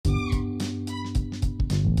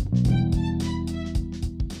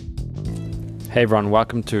Hey everyone,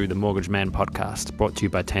 welcome to the Mortgage Man podcast, brought to you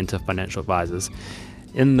by Tanta Financial Advisors.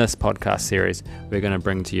 In this podcast series, we're going to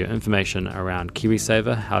bring to you information around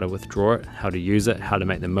KiwiSaver, how to withdraw it, how to use it, how to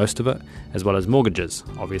make the most of it, as well as mortgages,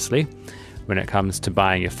 obviously. When it comes to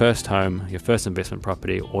buying your first home, your first investment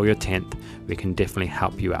property, or your 10th, we can definitely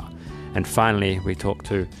help you out. And finally, we talk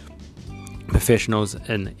to professionals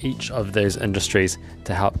in each of those industries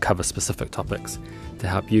to help cover specific topics, to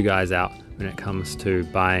help you guys out when it comes to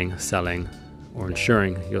buying, selling, or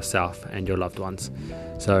insuring yourself and your loved ones.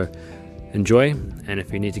 So enjoy, and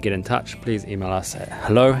if you need to get in touch, please email us at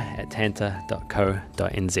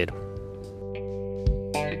hello@tanta.co.nz.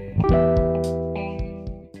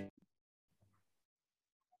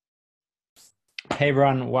 Hey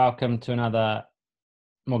everyone, welcome to another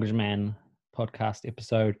Mortgage Man podcast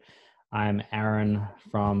episode. I'm Aaron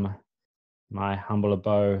from my humble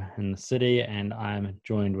abode in the city, and I'm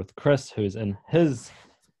joined with Chris, who's in his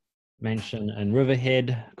mansion in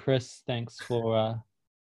Riverhead. Chris, thanks for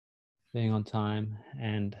being on time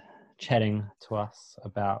and chatting to us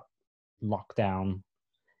about lockdown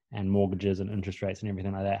and mortgages and interest rates and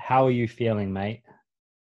everything like that. How are you feeling, mate?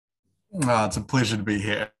 It's a pleasure to be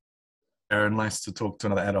here, Aaron. Nice to talk to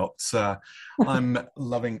another adult. I'm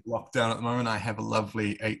loving lockdown at the moment. I have a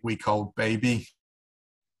lovely 8-week-old baby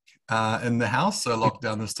in the house, so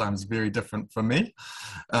lockdown this time is very different for me.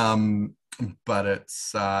 But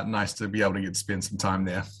it's nice to be able to spend some time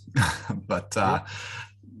there. But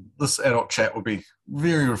this adult chat will be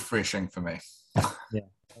very refreshing for me. Yeah,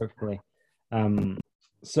 hopefully.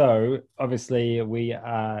 So obviously we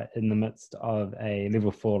are in the midst of a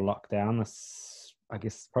level 4 lockdown. This, I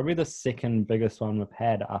guess, probably the second biggest one we've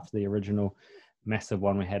had after the original massive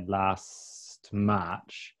one we had last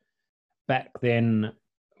March. Back then,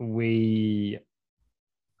 we,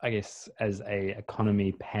 I guess, as a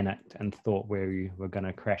economy, panicked and thought we were going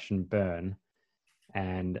to crash and burn.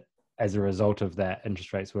 And as a result of that,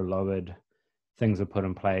 interest rates were lowered, things were put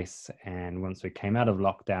in place. And once we came out of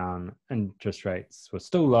lockdown, interest rates were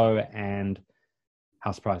still low and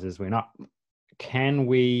house prices went up. Can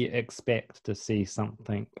we expect to see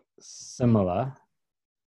something similar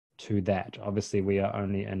to that? Obviously, we are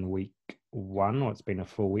only in week 1, or it's been a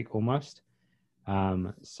full week almost.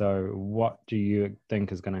 So what do you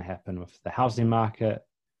think is going to happen with the housing market,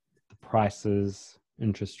 the prices,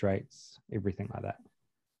 interest rates, everything like that?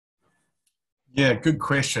 Yeah, good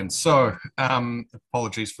question. So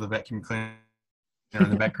apologies for the vacuum cleaner in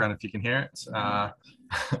the background if you can hear it.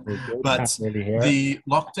 But the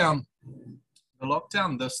lockdown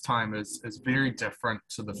this time is very different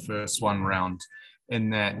to the first one round, in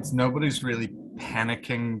that nobody's really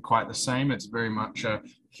panicking quite the same. It's very much a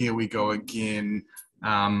here we go again.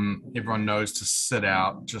 Everyone knows to sit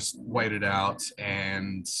out, just wait it out,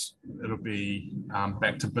 and it'll be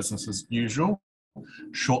back to business as usual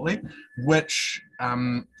shortly, which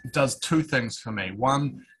does two things for me.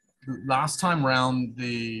 One, last time round,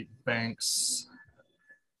 the banks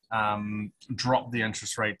dropped the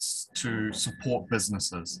interest rates to support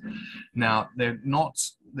businesses. Now, they're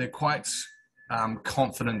quite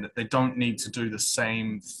confident that they don't need to do the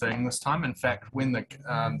same thing this time. In fact, when the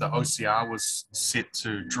OCR was set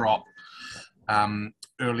to drop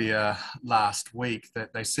earlier last week,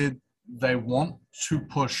 that they said they want to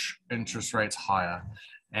push interest rates higher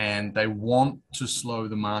and they want to slow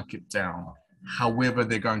the market down. However,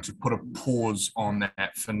 they're going to put a pause on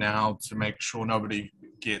that for now to make sure nobody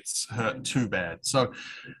gets hurt too bad. So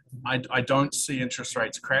I don't see interest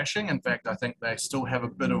rates crashing. In fact, I think they still have a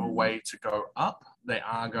bit of a way to go up. They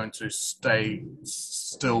are going to stay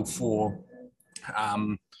still for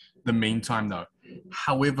the meantime, though.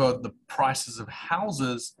 However, the prices of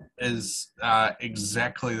houses is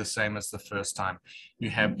exactly the same as the first time.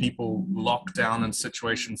 You have people locked down in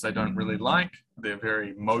situations they don't really like. They're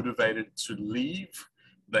very motivated to leave.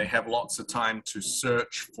 They have lots of time to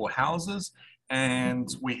search for houses. And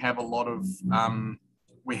we have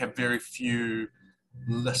we have very few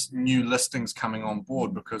new listings coming on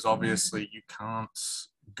board, because obviously you can't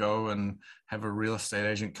go and have a real estate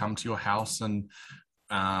agent come to your house and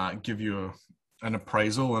give you an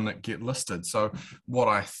appraisal and it get listed. So what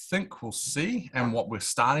I think we'll see, and what we're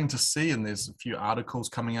starting to see, and there's a few articles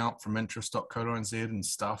coming out from interest.co.nz and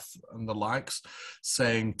stuff and the likes,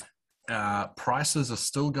 saying prices are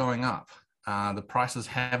still going up. The prices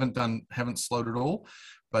haven't slowed at all,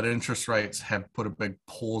 but interest rates have put a big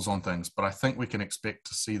pause on things. But I think we can expect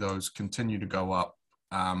to see those continue to go up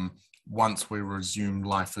once we resume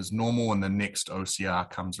life as normal and the next OCR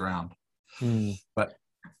comes around. But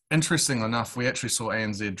interestingly enough, we actually saw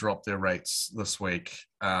ANZ drop their rates this week.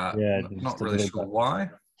 Not really sure why.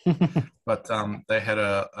 But they had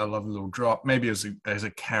a lovely little drop, maybe as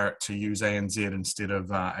a carrot to use ANZ instead of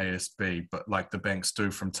ASB, but like the banks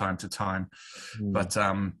do from time to time. Mm. But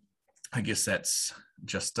I guess that's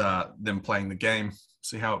just them playing the game.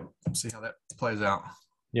 See how that plays out.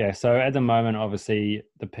 Yeah, so at the moment, obviously,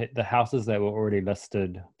 the houses that were already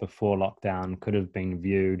listed before lockdown could have been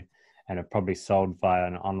viewed and have probably sold via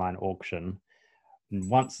an online auction. And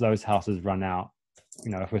once those houses run out,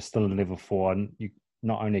 if we're still in level 4, you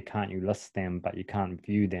not only can't you list them, but you can't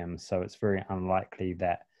view them. So it's very unlikely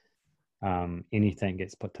that anything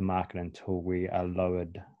gets put to market until we are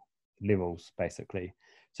lowered levels, basically.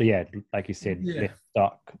 So yeah, like you said, Yeah. less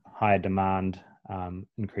stock, higher demand,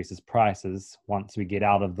 increases prices once we get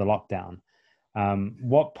out of the lockdown.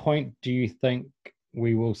 What point do you think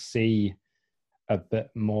we will see a bit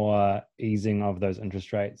more easing of those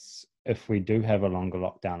interest rates if we do have a longer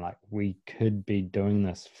lockdown? Like, we could be doing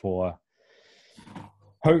this for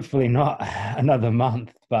hopefully not another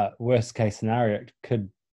month, but worst case scenario, it could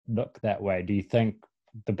look that way. Do you think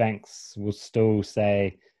the banks will still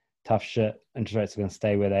say tough shit, interest rates are going to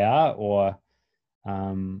stay where they are, or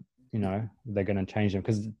they're going to change them?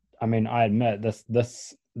 Because I mean, I admit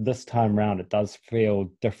this time round it does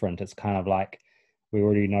feel different. It's kind of like we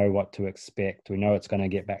already know what to expect. We know it's going to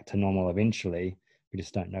get back to normal eventually. We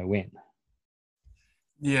just don't know when.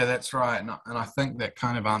 Yeah, that's right. And I think that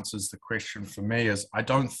kind of answers the question for me is I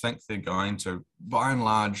don't think they're going to. By and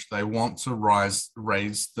large, they want to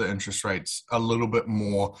raise the interest rates a little bit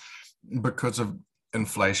more because of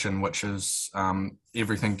inflation, which is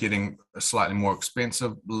everything getting slightly more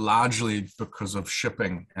expensive, largely because of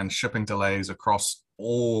shipping delays across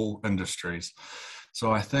all industries.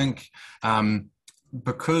 So I think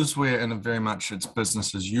because we're in a very much it's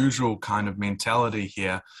business as usual kind of mentality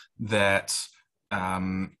here, that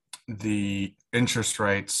the interest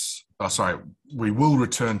rates, we will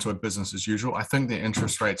return to a business as usual. I think the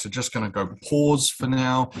interest rates are just going to go pause for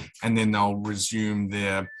now, and then they'll resume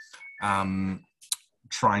their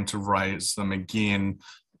trying to raise them again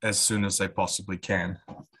as soon as they possibly can.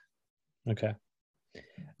 Okay.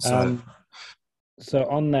 So, So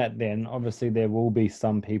on that, then obviously there will be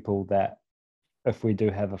some people that, if we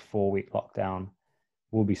do have a 4-week lockdown,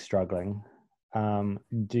 will be struggling.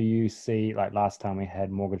 Do you see, like last time we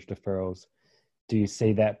had mortgage deferrals, do you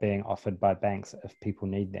see that being offered by banks if people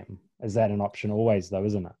need them? Is that an option always, though,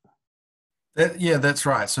 isn't it? yeah, that's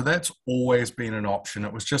right. So that's always been an option.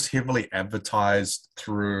 It was just heavily advertised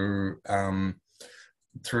through the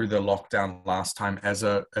lockdown last time as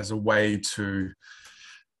a way to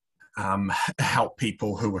help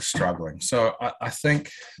people who are struggling. So I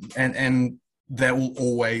think, and that will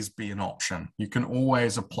always be an option. You can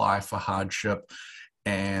always apply for hardship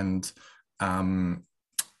and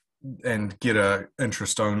get a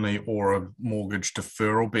interest only or a mortgage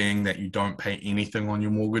deferral, being that you don't pay anything on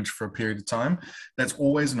your mortgage for a period of time. That's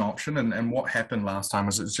always an option. And what happened last time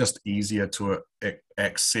is it's just easier to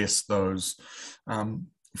access those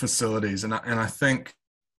facilities. And I think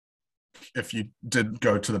if you did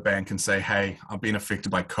go to the bank and say, hey, I've been affected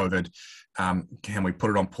by COVID, can we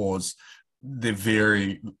put it on pause? They're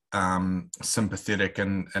very sympathetic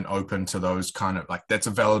and open to those kind of, like, that's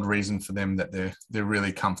a valid reason for them that they're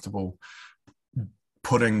really comfortable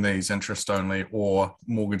putting these interest only or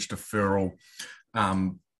mortgage deferral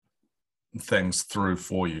things through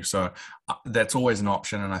for you. So that's always an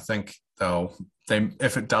option. And I think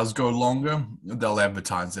if it does go longer, they'll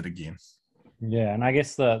advertise it again. Yeah, and I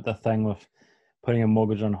guess the thing with putting a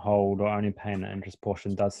mortgage on hold or only paying the interest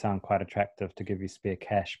portion does sound quite attractive to give you spare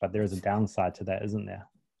cash, but there is a downside to that, isn't there?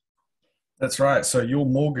 That's right. So your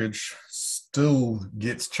mortgage still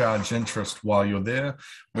gets charged interest while you're there,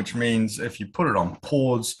 which means if you put it on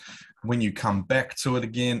pause, when you come back to it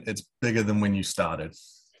again, it's bigger than when you started.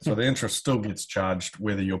 So the interest still gets charged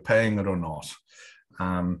whether you're paying it or not.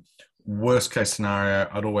 Worst case scenario,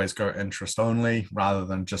 I'd always go interest only rather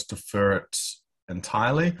than just defer it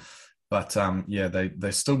entirely. But yeah,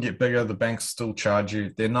 they still get bigger. The banks still charge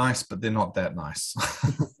you. They're nice, but they're not that nice.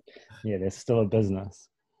 Yeah, there's still a business.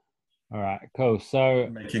 All right, cool. So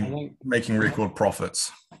making record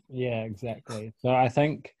profits. Yeah, exactly. So I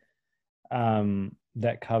think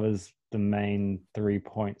that covers the main 3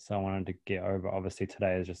 points I wanted to get over. Obviously,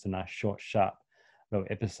 today is just a nice, short, sharp little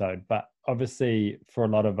episode. But obviously, for a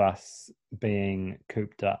lot of us being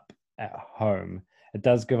cooped up at home, it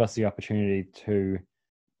does give us the opportunity to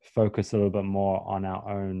focus a little bit more on our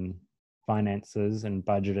own finances and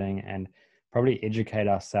budgeting, and probably educate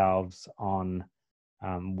ourselves on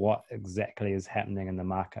what exactly is happening in the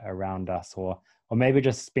market around us, or maybe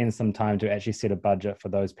just spend some time to actually set a budget for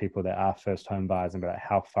those people that are first home buyers and be like,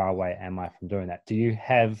 how far away am I from doing that? Do you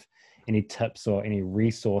have any tips or any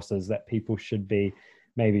resources that people should be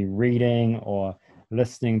maybe reading or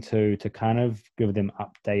listening to kind of give them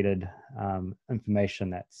updated information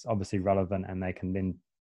that's obviously relevant and they can then,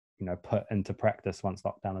 put into practice once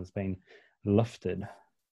lockdown has been lifted?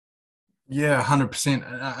 Yeah, 100%.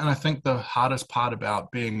 And I think the hardest part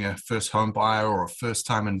about being a first home buyer or a first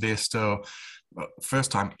time investor,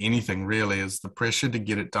 first time anything really, is the pressure to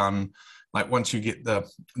get it done. Like once you get the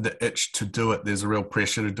itch to do it, there's a real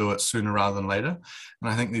pressure to do it sooner rather than later.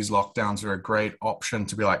 And I think these lockdowns are a great option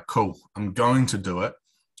to be like, cool, I'm going to do it,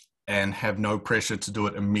 and have no pressure to do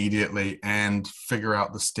it immediately and figure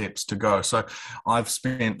out the steps to go. So I've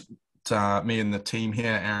spent me and the team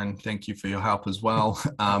here, Aaron, thank you for your help as well,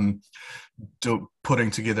 putting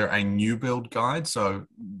together a new build guide. So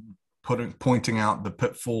pointing out the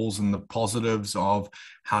pitfalls and the positives of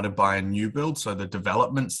how to buy a new build. So the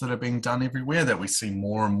developments that are being done everywhere that we see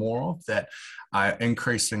more and more of, that are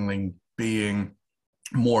increasingly being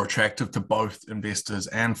more attractive to both investors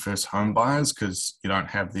and first home buyers, because you don't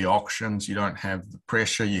have the auctions, you don't have the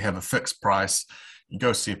pressure, you have a fixed price, you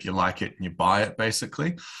go see if you like it and you buy it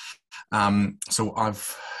basically. So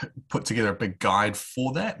I've put together a big guide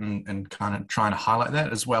for that and kind of trying to highlight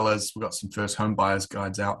that, as well as we've got some first home buyers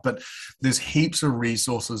guides out. But there's heaps of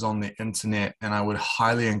resources on the internet, and I would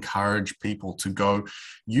highly encourage people to go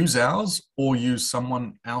use ours or use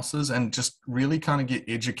someone else's and just really kind of get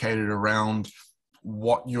educated around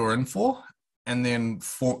what you're in for, and then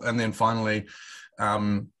finally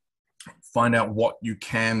find out what you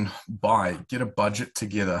can buy. Get a budget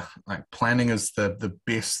together. Like planning is the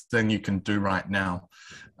best thing you can do right now.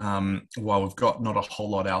 While we've got not a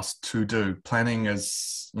whole lot else to do, planning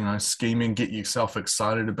is, scheming, get yourself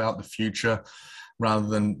excited about the future rather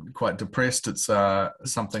than quite depressed. It's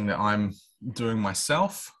something that I'm doing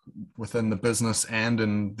myself within the business and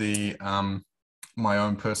in the my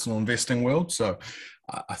own personal investing world. So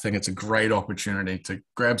I think it's a great opportunity to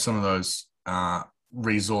grab some of those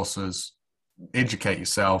resources, educate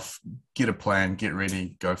yourself, get a plan, get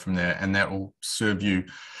ready, go from there. And that will serve you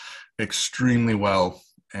extremely well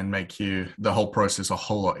and make the whole process a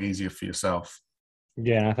whole lot easier for yourself.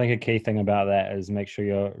 Yeah, and I think a key thing about that is make sure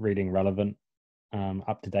you're reading relevant,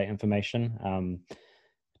 up-to-date information.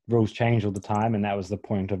 Rules change all the time, and that was the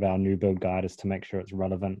point of our new build guide, is to make sure it's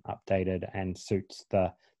relevant, updated, and suits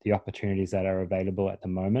the opportunities that are available at the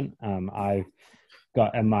moment. I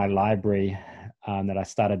got in my library that I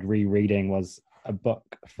started rereading was a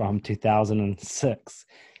book from 2006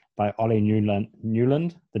 by Ollie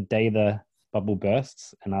Newland, The Day the Bubble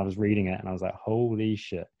Bursts, and I was reading it and I was like, holy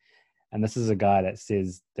shit. And this is a guy that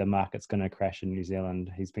says the market's going to crash in New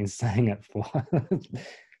Zealand. He's been saying it for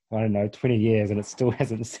I don't know, 20 years, and it still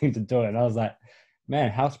hasn't seemed to do it. And I was like,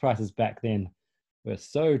 man, house prices back then were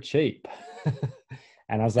so cheap.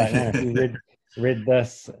 And I was like, man, if you read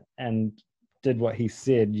this and did what he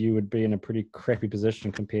said, you would be in a pretty crappy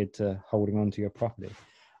position compared to holding on to your property.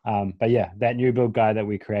 But yeah, that new build guide that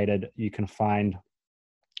we created, you can find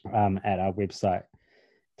at our website,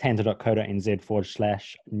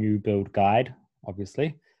 tantor.co.nz/new build guide,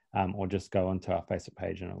 obviously, or just go onto our Facebook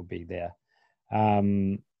page and it will be there.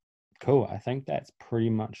 Cool. I think that's pretty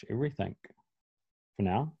much everything for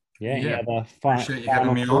now. Yeah. Appreciate you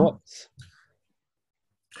having me thoughts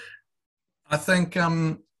on. I think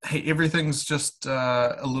everything's just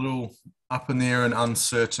a little up in the air and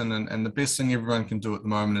uncertain, and the best thing everyone can do at the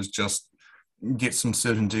moment is just get some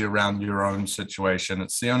certainty around your own situation.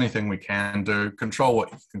 It's the only thing we can do. Control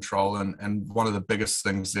what you control, and one of the biggest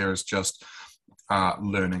things there is just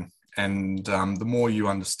learning. And the more you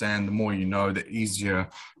understand, the more you know, the easier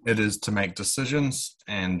it is to make decisions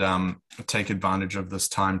and take advantage of this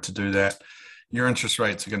time to do that. Your interest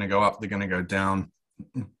rates are going to go up, they're going to go down,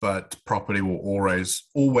 but property will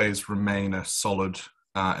always remain a solid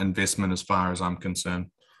investment as far as I'm concerned.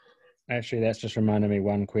 Actually, that's just reminded me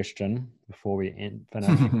one question before we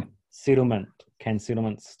finish. Settlement. Can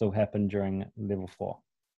settlements still happen during level 4?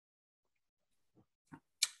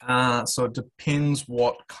 So it depends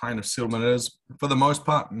what kind of settlement it is. For the most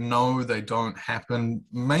part, no, they don't happen,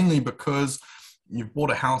 mainly because you've bought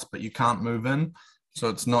a house but you can't move in. So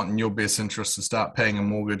it's not in your best interest to start paying a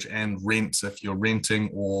mortgage and rent if you're renting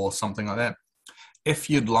or something like that. If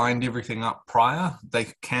you'd lined everything up prior, they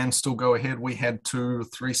can still go ahead. We had 2 or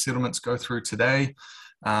 3 settlements go through today.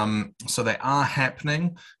 So they are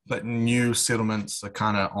happening, but new settlements are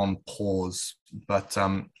kind of on pause. But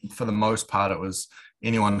for the most part, it was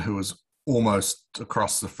anyone who was almost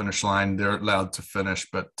across the finish line. They're allowed to finish,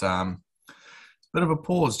 but bit of a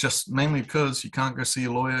pause, just mainly because you can't go see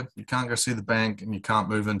your lawyer, you can't go see the bank, and you can't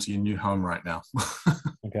move into your new home right now.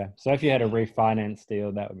 Okay. So if you had a refinance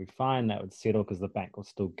deal, that would be fine. That would settle because the bank will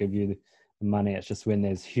still give you the money. It's just when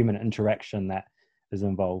there's human interaction that is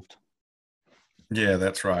involved. Yeah,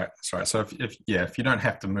 that's right. That's right. So if you don't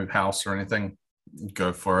have to move house or anything,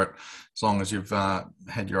 go for it. As long as you've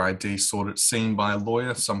had your ID sorted, seen by a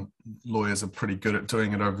lawyer. Some lawyers are pretty good at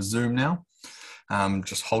doing it over Zoom now.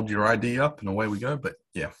 Just hold your ID up and away we go. But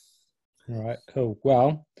yeah. All right, cool.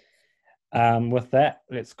 Well, with that,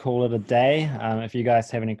 let's call it a day. If you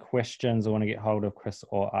guys have any questions or want to get hold of Chris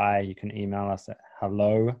or I, you can email us at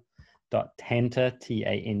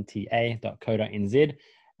hello.tanta.co.nz,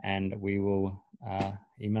 and we will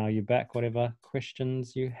email you back whatever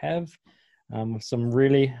questions you have with some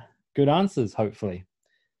really good answers, hopefully.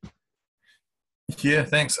 Yeah,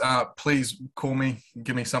 thanks. Please call me,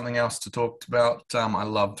 give me something else to talk about. I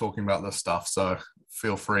love talking about this stuff, so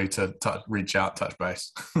feel free to reach out, touch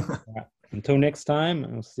base. All right. Until next time,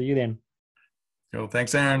 I'll see you then. Cool.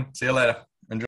 Thanks, Aaron. See you later.